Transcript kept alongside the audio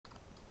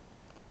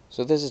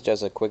So this is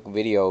just a quick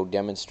video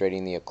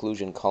demonstrating the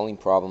occlusion culling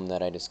problem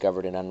that I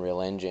discovered in Unreal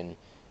Engine.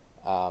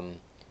 Um,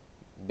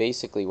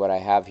 Basically what I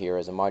have here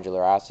is a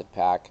modular asset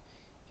pack,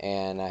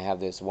 and I have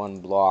this one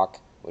block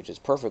which is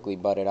perfectly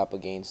butted up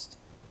against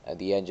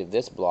the edge of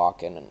this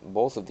block, and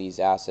both of these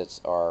assets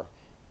are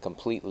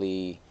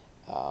completely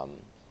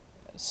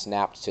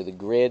snapped to the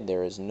grid.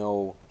 There is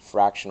no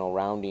fractional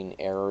rounding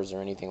errors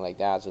or anything like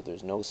that, so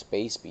there's no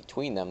space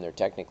between them. They're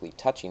technically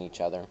touching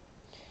each other.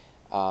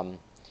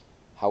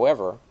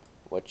 However,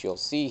 what you'll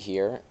see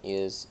here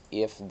is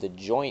if the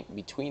joint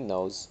between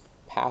those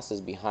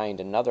passes behind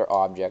another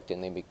object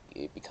and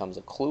it becomes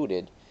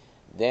occluded,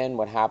 then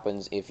what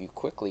happens if you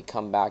quickly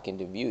come back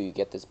into view, you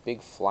get this big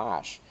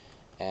flash.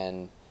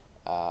 And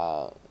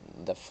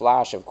the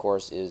flash, of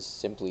course, is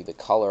simply the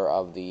color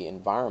of the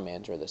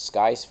environment or the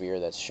sky sphere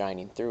that's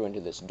shining through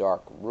into this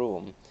dark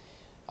room.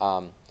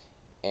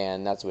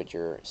 And that's what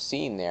you're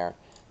seeing there.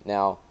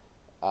 Now,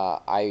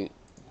 I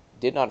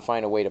did not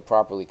find a way to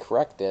properly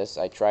correct this.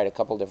 I tried a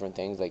couple different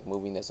things, like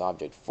moving this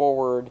object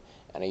forward,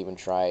 and I even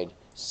tried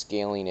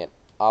scaling it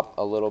up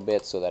a little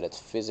bit so that it's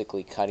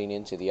physically cutting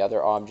into the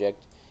other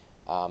object.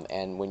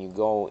 And when you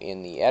go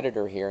in the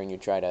editor here and you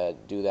try to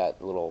do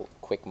that little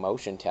quick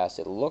motion test,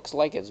 it looks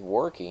like it's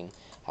working.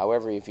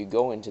 However, if you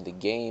go into the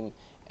game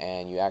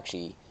and you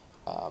actually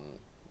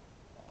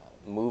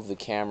move the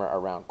camera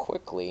around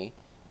quickly,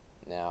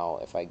 now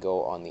if I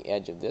go on the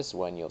edge of this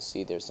one, you'll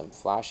see there's some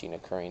flashing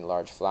occurring,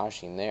 large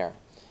flashing there.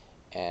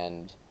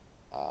 And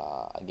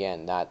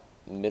again, that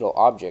middle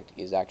object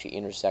is actually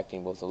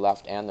intersecting both the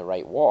left and the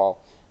right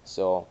wall,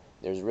 so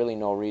there's really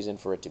no reason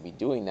for it to be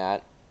doing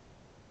that,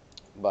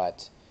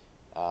 but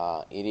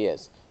it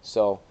is.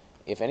 So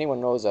if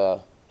anyone knows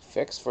a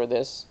fix for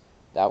this,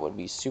 that would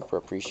be super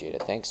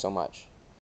appreciated. Thanks so much.